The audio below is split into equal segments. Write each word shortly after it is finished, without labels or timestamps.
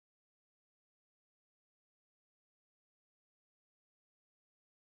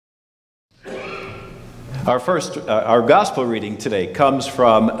Our gospel reading today comes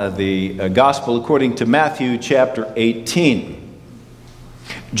from the gospel according to Matthew chapter 18.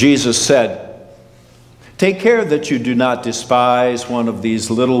 Jesus said, "Take care that you do not despise one of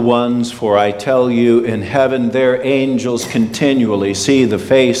these little ones, for I tell you, in heaven their angels continually see the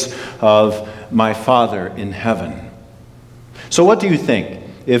face of my Father in heaven." So what do you think?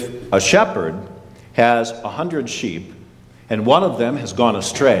 If a shepherd has 100 sheep and one of them has gone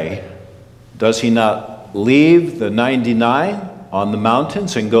astray, does he not leave the 99 on the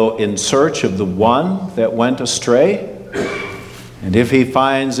mountains and go in search of the one that went astray? And if he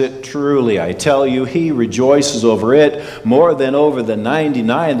finds it, truly, I tell you, he rejoices over it more than over the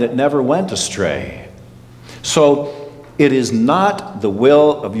 99 that never went astray. So it is not the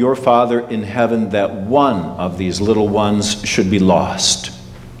will of your Father in heaven that one of these little ones should be lost.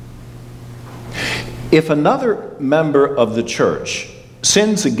 If another member of the church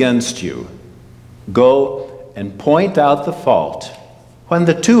sins against you, go and point out the fault when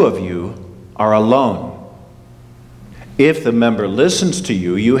the two of you are alone. If the member listens to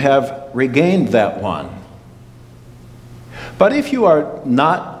you, you have regained that one. But if you are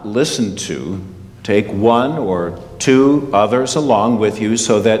not listened to, take one or two others along with you,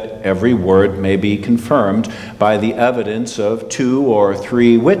 so that every word may be confirmed by the evidence of 2 or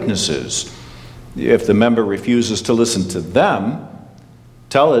 3 witnesses. If the member refuses to listen to them,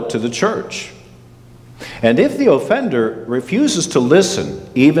 tell it to the church. And if the offender refuses to listen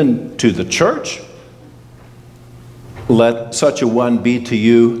even to the church, let such a one be to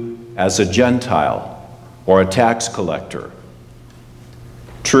you as a Gentile or a tax collector.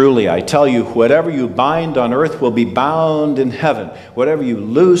 Truly, I tell you, whatever you bind on earth will be bound in heaven. Whatever you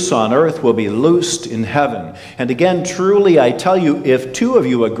loose on earth will be loosed in heaven. And again, truly, I tell you, if 2 of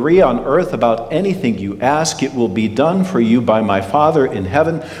you agree on earth about anything you ask, it will be done for you by my Father in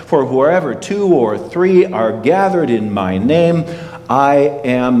heaven. For wherever 2 or 3 are gathered in my name, I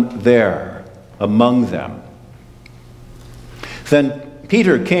am there among them. Then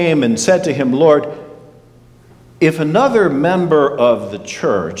Peter came and said to him, "Lord, if another member of the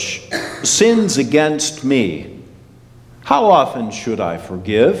church sins against me, how often should I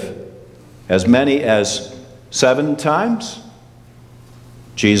forgive? As many as 7 times?"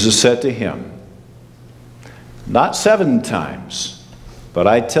 Jesus said to him, "Not 7 times, but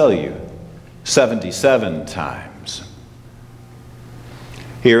I tell you, 77 times."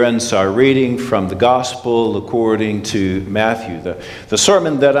 Here ends our reading from the Gospel according to Matthew. The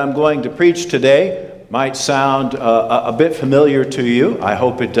sermon that I'm going to preach today might sound a bit familiar to you. I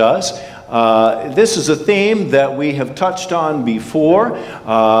hope it does. This is a theme that we have touched on before,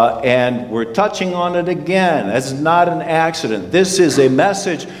 and we're touching on it again. That's not an accident. This is a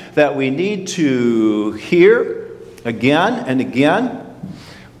message that we need to hear again and again,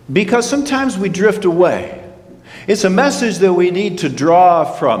 because sometimes we drift away. It's a message that we need to draw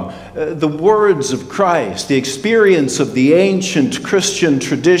from the words of Christ, the experience of the ancient Christian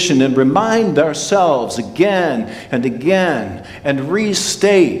tradition, and remind ourselves again and again, and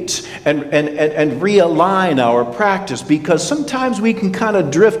restate and realign our practice, because sometimes we can kind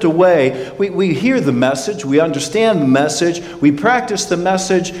of drift away. We hear the message, we understand the message, we practice the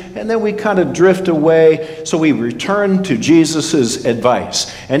message, and then we kind of drift away, so we return to Jesus'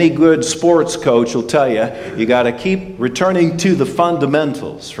 advice. Any good sports coach will tell you, you got to keep returning to the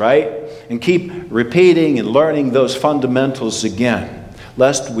fundamentals, right? And keep repeating and learning those fundamentals again,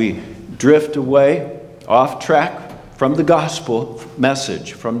 lest we drift away, off track from the gospel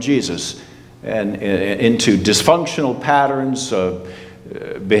message from Jesus, and into dysfunctional patterns of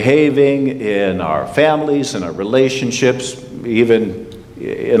behaving in our families, in our relationships, even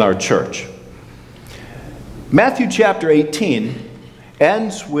in our church. Matthew chapter 18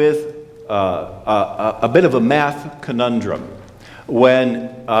 ends with a bit of a math conundrum when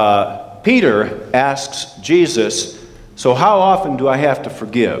Peter asks Jesus, "So how often do I have to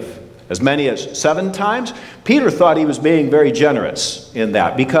forgive? As many as 7 times?" Peter thought he was being very generous in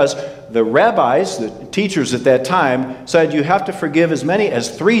that, because the rabbis, the teachers at that time, said you have to forgive as many as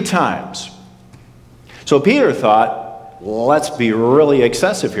 3 times. So Peter thought, well, let's be really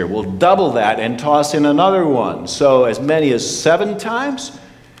excessive here. We'll double that and toss in another one. So as many as 7 times?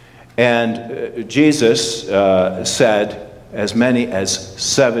 And Jesus said as many as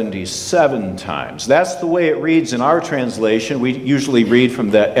 77 times. That's the way it reads in our translation. We usually read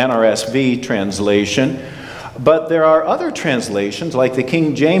from the NRSV translation. But there are other translations, like the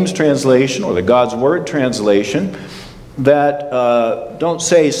King James translation or the God's Word translation, that don't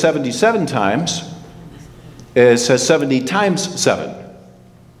say 77 times. It says 70 times 7.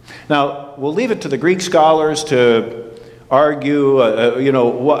 Now, we'll leave it to the Greek scholars to argue,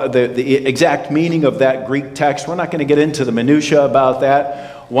 what the exact meaning of that Greek text. We're not going to get into the minutia about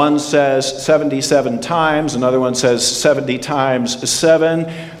that. One says 77 times, another one says 70 times 7.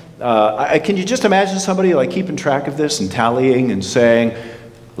 Can you just imagine somebody like keeping track of this and tallying and saying,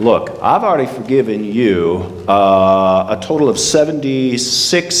 look, I've already forgiven you a total of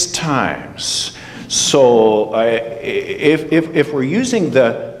 76 times. So if we're using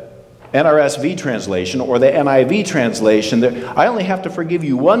the NRSV translation or the NIV translation, I only have to forgive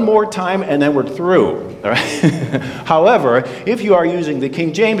you one more time and then we're through. All right? However, if you are using the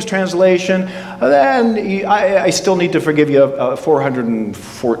King James translation, then I still need to forgive you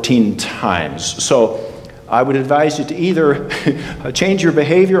 414 times. So I would advise you to either change your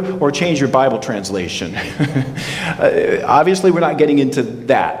behavior or change your Bible translation. Obviously, we're not getting into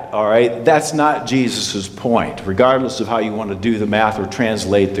that, all right? That's not Jesus' point, regardless of how you want to do the math or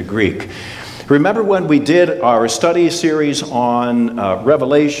translate the Greek. Remember when we did our study series on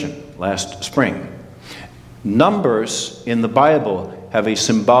Revelation last spring? Numbers in the Bible have a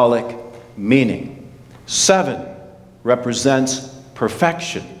symbolic meaning. 7 represents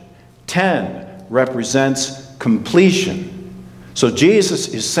perfection. 10 represents completion. So Jesus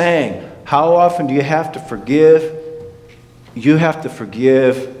is saying, how often do you have to forgive? You have to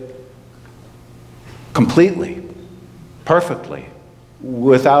forgive completely, perfectly,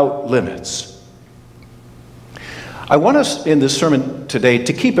 without limits. I want us in this sermon today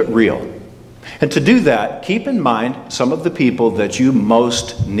to keep it real. And to do that, keep in mind some of the people that you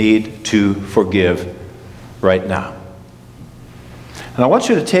most need to forgive right now. And I want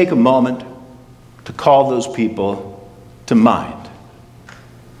you to take a moment to call those people to mind.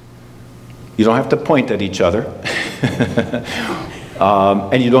 You don't have to point at each other.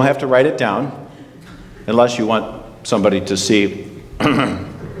 And you don't have to write it down unless you want somebody to see.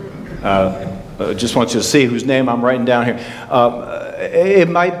 Just want you to see whose name I'm writing down here. It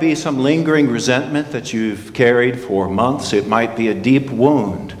might be some lingering resentment that you've carried for months. It might be a deep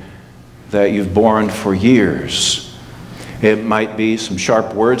wound that you've borne for years. It might be some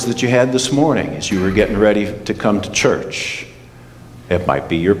sharp words that you had this morning as you were getting ready to come to church. It might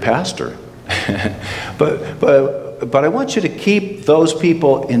be your pastor. But I want you to keep those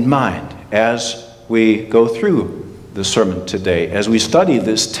people in mind as we go through the sermon today, as we study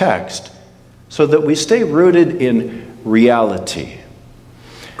this text, so that we stay rooted in reality.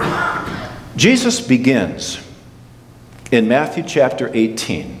 Jesus begins in Matthew chapter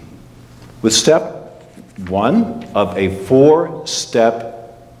 18 with step 1 of a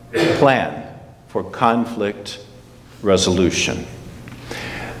 4-step plan for conflict resolution.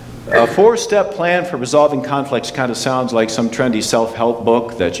 A 4-step plan for resolving conflicts kind of sounds like some trendy self-help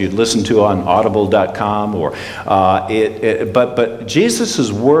book that you'd listen to on audible.com, but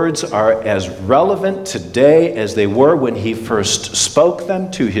Jesus' words are as relevant today as they were when he first spoke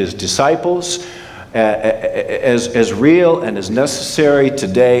them to his disciples, as real and as necessary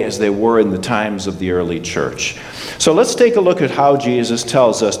today as they were in the times of the early church. So let's take a look at how Jesus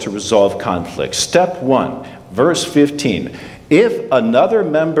tells us to resolve conflicts. Step 1, verse 15. If another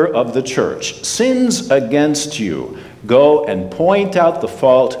member of the church sins against you, go and point out the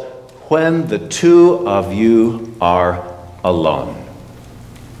fault when the two of you are alone.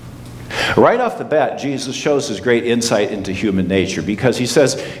 Right off the bat, Jesus shows his great insight into human nature, because he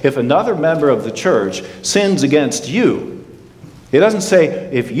says, if another member of the church sins against you, he doesn't say,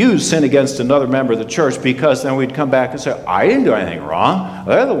 if you sin against another member of the church, because then we'd come back and say, I didn't do anything wrong.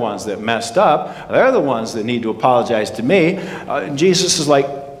 They're the ones that messed up. They're the ones that need to apologize to me. Jesus is like,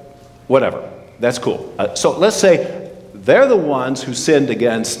 whatever, that's cool. So let's say they're the ones who sinned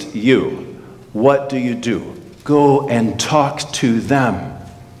against you. What do? Go and talk to them.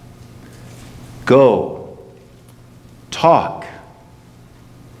 Go, talk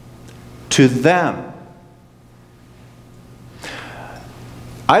to them.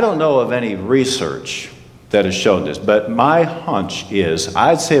 I don't know of any research that has shown this, but my hunch is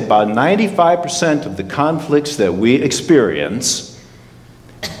I'd say about 95% of the conflicts that we experience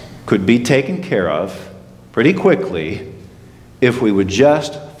could be taken care of pretty quickly if we would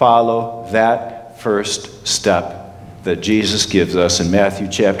just follow that first step that Jesus gives us in Matthew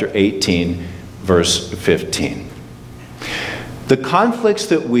chapter 18, verse 15. The conflicts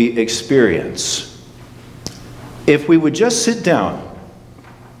that we experience, if we would just sit down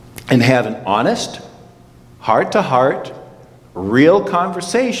and have an honest, heart-to-heart, real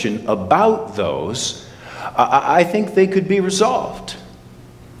conversation about those, I think they could be resolved.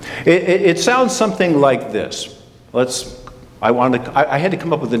 It sounds something like this. I had to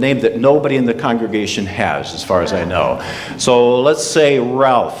come up with a name that nobody in the congregation has, as far as I know. So let's say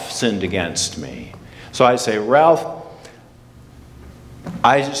Ralph sinned against me. So I say, Ralph,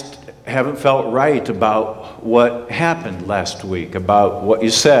 I just haven't felt right about what happened last week, about what you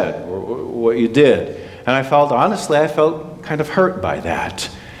said or what you did. And honestly, I felt kind of hurt by that.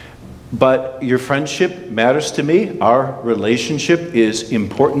 But your friendship matters to me. Our relationship is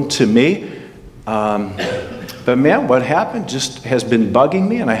important to me. But man, what happened just has been bugging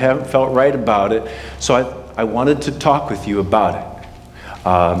me, and I haven't felt right about it. So I wanted to talk with you about it,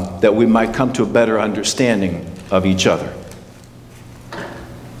 that we might come to a better understanding of each other.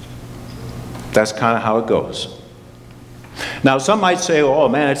 That's kind of how it goes. Now, some might say, oh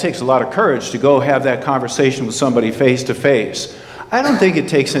man, it takes a lot of courage to go have that conversation with somebody face to face. I don't think it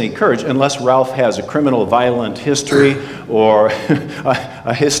takes any courage unless Ralph has a criminal violent history or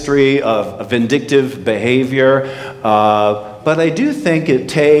a history of vindictive behavior. But I do think it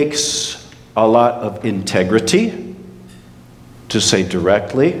takes a lot of integrity to say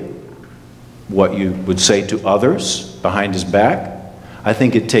directly what you would say to others behind his back. I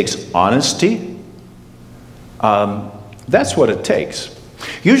think it takes honesty. That's what it takes.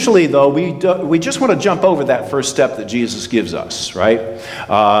 Usually, though, we just want to jump over that first step that Jesus gives us, right?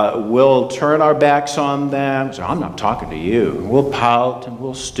 We'll turn our backs on them. So, I'm not talking to you. We'll pout and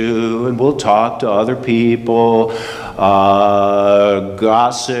we'll stew and we'll talk to other people,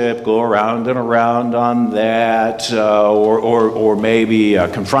 gossip, go around and around on that, or maybe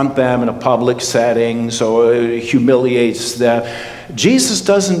confront them in a public setting so it humiliates them. Jesus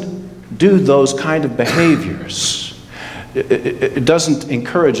doesn't do those kind of behaviors. It doesn't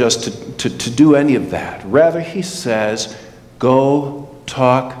encourage us to do any of that. Rather, he says, go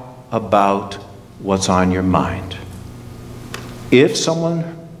talk about what's on your mind. If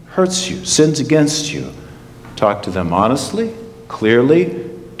someone hurts you, sins against you, talk to them honestly, clearly,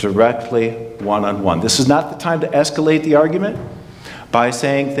 directly, one-on-one. This is not the time to escalate the argument by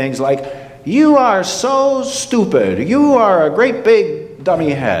saying things like, you are so stupid, you are a great big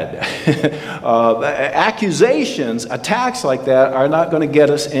dummy head. Accusations, attacks like that are not going to get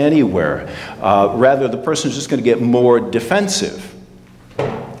us anywhere. Rather, the person is just going to get more defensive.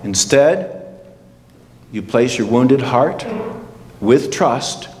 Instead, you place your wounded heart with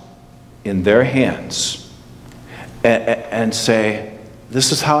trust in their hands and say,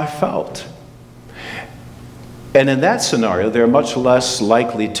 this is how I felt. And in that scenario, they're much less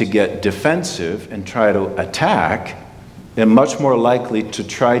likely to get defensive and try to attack, and much more likely to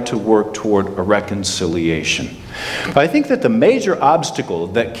try to work toward a reconciliation. But I think that the major obstacle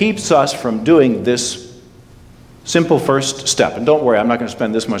that keeps us from doing this simple first step, and don't worry, I'm not going to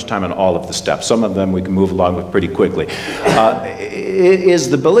spend this much time on all of the steps. Some of them we can move along with pretty quickly, is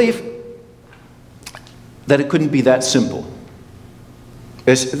the belief that it couldn't be that simple.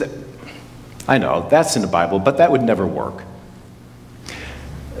 I know, that's in the Bible, but that would never work.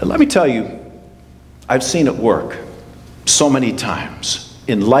 Let me tell you, I've seen it work so many times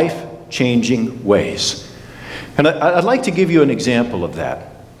in life-changing ways. And I'd like to give you an example of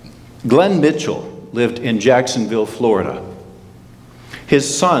that. Glenn Mitchell lived in Jacksonville, Florida. His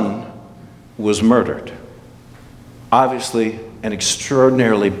son was murdered. Obviously, an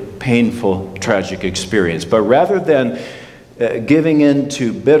extraordinarily painful, tragic experience. But rather than giving in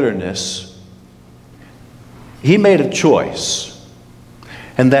to bitterness, he made a choice.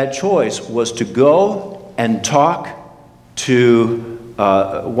 And that choice was to go and talk to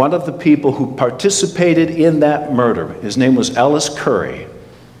one of the people who participated in that murder. His name was Ellis Curry.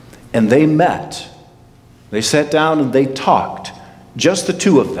 And they met. They sat down and they talked. Just the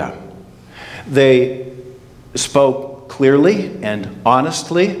two of them. They spoke clearly and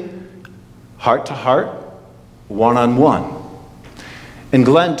honestly, heart to heart, one-on-one. And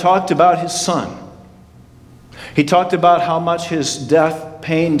Glenn talked about his son. He talked about how much his death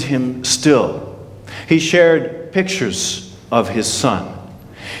pained him still. He shared pictures of his son.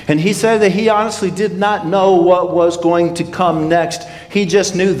 And he said that he honestly did not know what was going to come next. He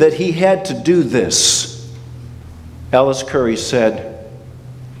just knew that he had to do this. Ellis Curry said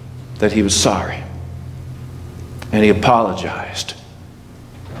that he was sorry. And he apologized.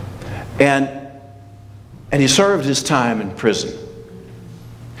 And he served his time in prison.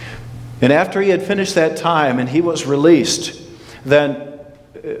 And after he had finished that time and he was released, then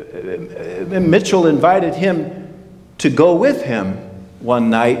Mitchell invited him to go with him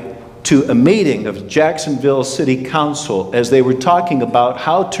one night to a meeting of Jacksonville City Council as they were talking about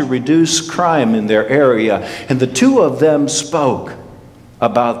how to reduce crime in their area. And the two of them spoke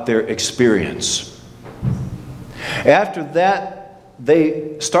about their experience. After that,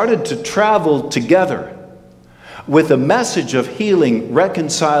 they started to travel together with a message of healing,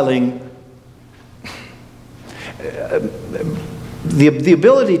 reconciling, the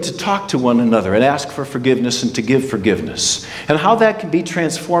ability to talk to one another and ask for forgiveness and to give forgiveness, and how that can be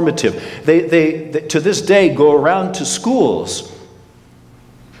transformative. They to this day go around to schools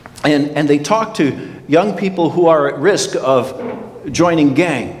and they talk to young people who are at risk of joining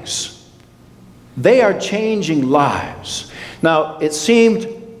gangs. They are changing lives. Now, it seemed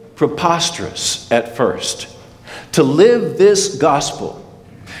preposterous at first to live this gospel.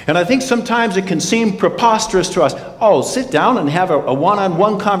 And I think sometimes it can seem preposterous to us. Oh, sit down and have a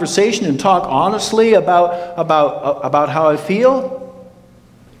one-on-one conversation and talk honestly about how I feel?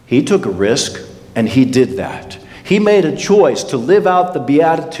 He took a risk, and he did that. He made a choice to live out the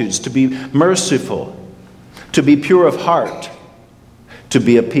Beatitudes, to be merciful, to be pure of heart, to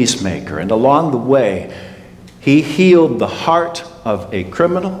be a peacemaker. And along the way, he healed the heart of a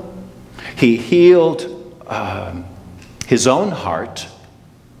criminal. He healed his own heart.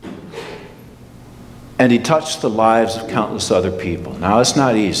 And he touched the lives of countless other people. Now, it's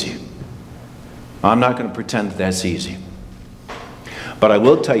not easy. I'm not going to pretend that that's easy. But I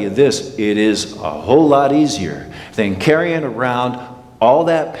will tell you this, it is a whole lot easier than carrying around all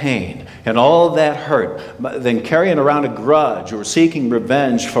that pain and all that hurt, than carrying around a grudge or seeking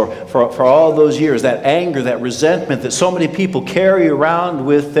revenge for all those years, that anger, that resentment that so many people carry around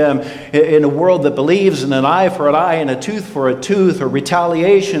with them in a world that believes in an eye for an eye and a tooth for a tooth, or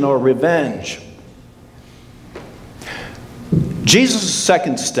retaliation or revenge. Jesus'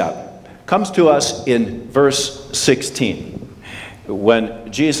 second step comes to us in verse 16,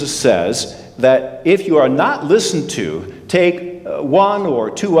 when Jesus says that if you are not listened to, take one or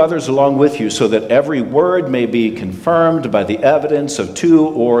two others along with you, so that every word may be confirmed by the evidence of 2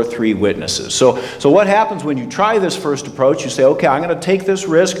 or 3 witnesses. So what happens when you try this first approach? You say, okay, I'm going to take this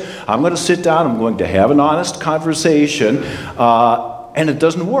risk. I'm going to sit down. I'm going to have an honest conversation. And it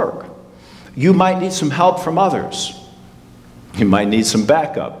doesn't work. You might need some help from others. You might need some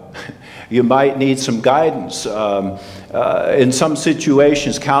backup. You might need some guidance. In some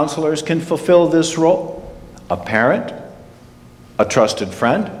situations, counselors can fulfill this role. A parent, a trusted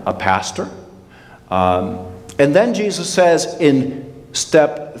friend, a pastor. And then Jesus says in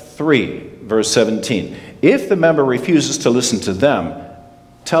step 3, verse 17, if the member refuses to listen to them,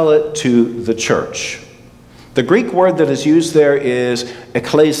 tell it to the church. The Greek word that is used there is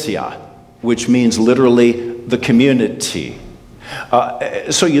ecclesia, which means literally the community.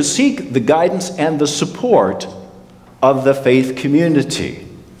 So you seek the guidance and the support of the faith community.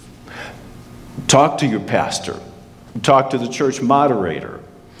 Talk to your pastor. Talk to the church moderator.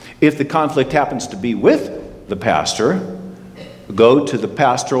 If the conflict happens to be with the pastor, go to the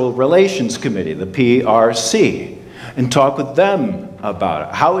Pastoral Relations Committee, the PRC, and talk with them about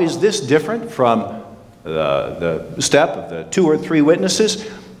it. How is this different from the step of the 2 or 3 witnesses?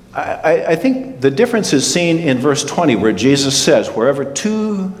 I think the difference is seen in verse 20, where Jesus says, wherever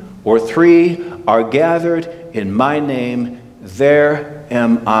 2 or 3 are gathered in my name, there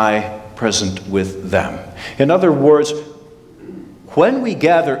am I present with them. In other words, when we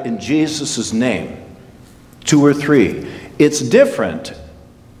gather in Jesus' name, 2 or 3, it's different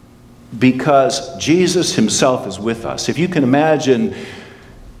because Jesus himself is with us. If you can imagine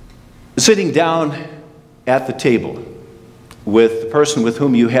sitting down at the table with the person with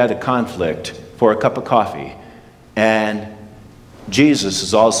whom you had a conflict for a cup of coffee, and Jesus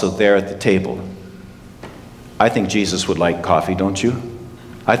is also there at the table. I think Jesus would like coffee, don't you?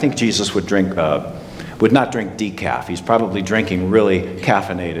 I think Jesus would not drink decaf. He's probably drinking really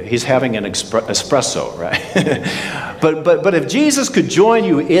caffeinated. He's having an espresso, right? but if Jesus could join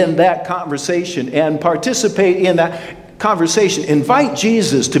you in that conversation and participate in that conversation, invite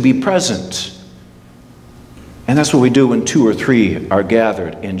Jesus to be present. And that's what we do when 2 or 3 are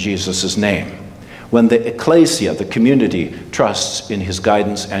gathered in Jesus' name. When the ecclesia, the community, trusts in his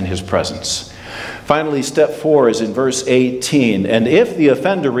guidance and his presence. Finally, step 4 is in verse 18. And if the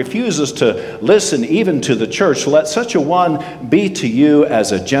offender refuses to listen even to the church, let such a one be to you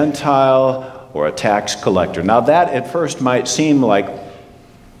as a Gentile or a tax collector. Now that at first might seem like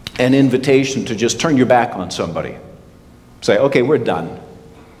an invitation to just turn your back on somebody. Say, okay, we're done.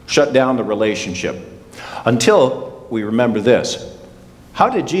 Shut down the relationship. Until we remember this. How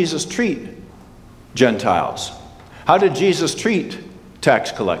did Jesus treat Gentiles? How did Jesus treat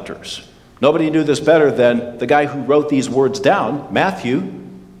tax collectors? Nobody knew this better than the guy who wrote these words down, Matthew. Do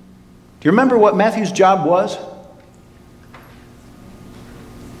you remember what Matthew's job was?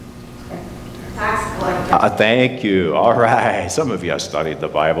 Tax collector. Thank you. All right. Some of you have studied the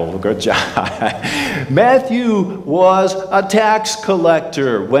Bible. Good job. Matthew was a tax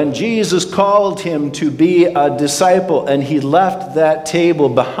collector. When Jesus called him to be a disciple and he left that table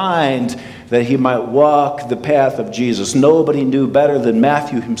behind, that he might walk the path of Jesus. Nobody knew better than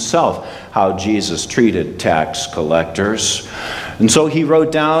Matthew himself how Jesus treated tax collectors. And so he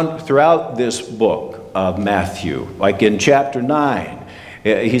wrote down throughout this book of Matthew, like in chapter 9,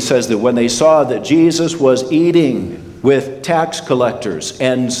 he says that when they saw that Jesus was eating with tax collectors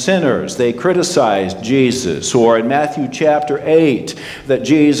and sinners, they criticized Jesus. Or in Matthew chapter 8, that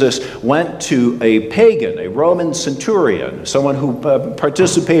Jesus went to a pagan, a Roman centurion, someone who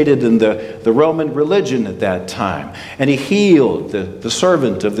participated in the Roman religion at that time, and he healed the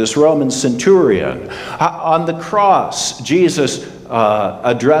servant of this Roman centurion. On the cross, Jesus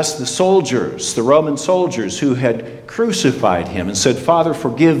addressed the soldiers, the Roman soldiers who had crucified him, and said, "Father,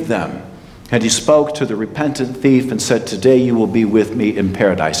 forgive them." And he spoke to the repentant thief and said, "Today you will be with me in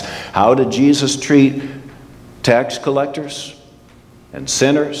paradise." How did Jesus treat tax collectors and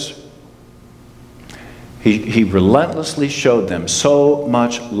sinners? He relentlessly showed them so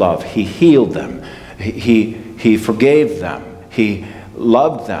much love. He healed them. He forgave them. He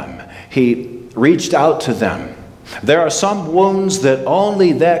loved them. He reached out to them. There are some wounds that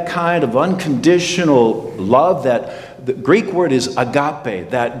only that kind of unconditional love, that the Greek word is agape,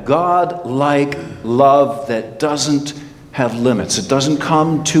 that God-like love that doesn't have limits. It doesn't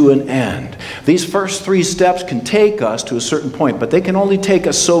come to an end. These first 3 steps can take us to a certain point, but they can only take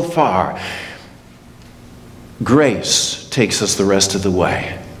us so far. Grace takes us the rest of the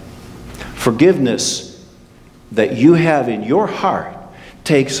way. Forgiveness that you have in your heart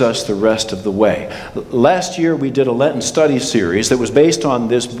takes us the rest of the way. Last year we did a Lenten study series that was based on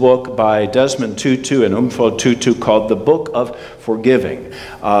this book by Desmond Tutu and Umfo Tutu called The Book of Forgiving.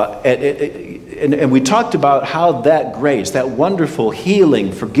 And we talked about how that grace, that wonderful,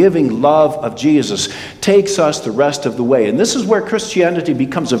 healing, forgiving love of Jesus takes us the rest of the way. And this is where Christianity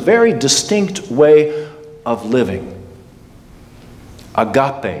becomes a very distinct way of living.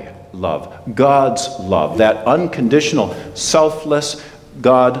 Agape love, God's love, that unconditional, selfless,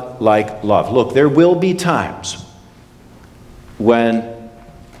 God-like love. Look, there will be times when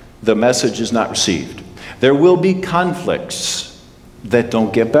the message is not received. There will be conflicts that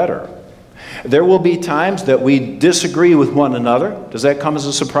don't get better. There will be times that we disagree with one another. Does that come as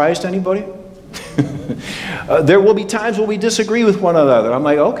a surprise to anybody? There will be times when we disagree with one another. I'm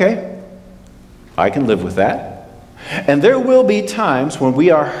like, okay, I can live with that. And there will be times when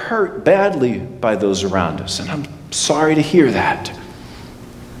we are hurt badly by those around us. And I'm sorry to hear that.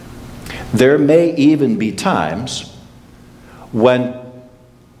 There may even be times when,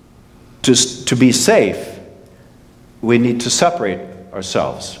 to be safe, we need to separate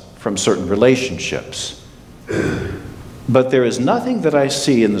ourselves from certain relationships. But there is nothing that I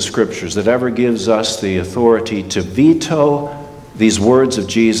see in the Scriptures that ever gives us the authority to veto these words of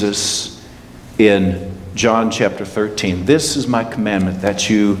Jesus in John chapter 13. "This is my commandment, that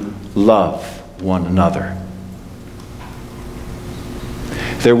you love one another."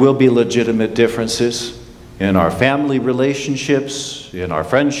 There will be legitimate differences in our family relationships, in our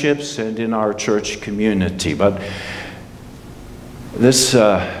friendships, and in our church community. But this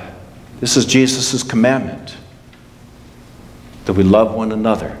is Jesus' commandment, that we love one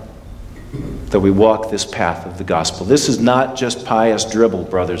another, that we walk this path of the gospel. This is not just pious dribble,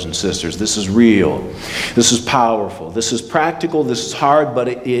 brothers and sisters. This is real. This is powerful. This is practical. This is hard, but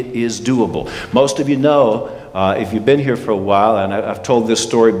it is doable. Most of you know, if you've been here for a while, and I've told this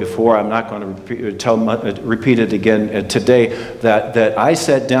story before, I'm not going to repeat it again today, that I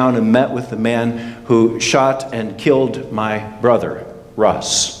sat down and met with the man who shot and killed my brother,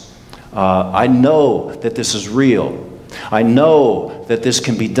 Russ. I know that this is real. I know that this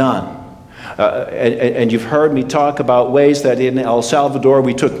can be done. And you've heard me talk about ways that in El Salvador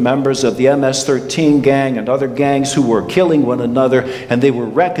we took members of the MS-13 gang and other gangs who were killing one another, and they were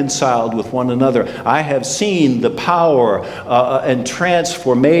reconciled with one another. I have seen the power and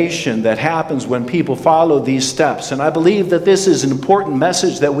transformation that happens when people follow these steps. And I believe that this is an important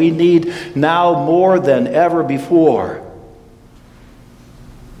message that we need now more than ever before.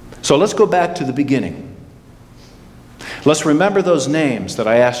 So let's go back to the beginning. Let's remember those names that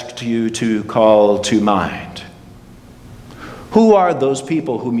I asked you to call to mind. Who are those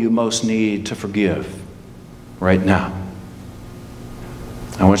people whom you most need to forgive right now?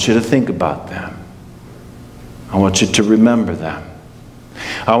 I want you to think about them. I want you to remember them.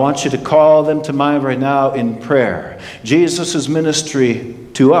 I want you to call them to mind right now in prayer. Jesus' ministry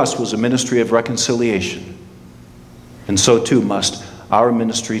to us was a ministry of reconciliation. And so too must our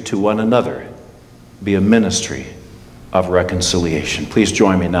ministry to one another be a ministry of reconciliation. Please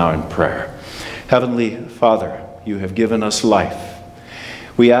join me now in prayer. Heavenly Father, you have given us life.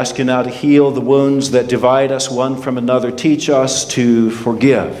 We ask you now to heal the wounds that divide us one from another. Teach us to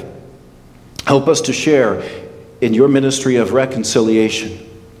forgive. Help us to share in your ministry of reconciliation.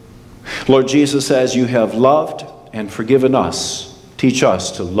 Lord Jesus, as you have loved and forgiven us, teach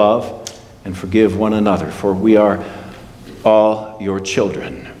us to love and forgive one another, for we are all your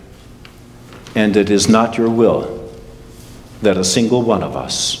children. And it is not your will that a single one of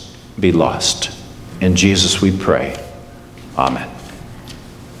us be lost. In Jesus we pray. Amen.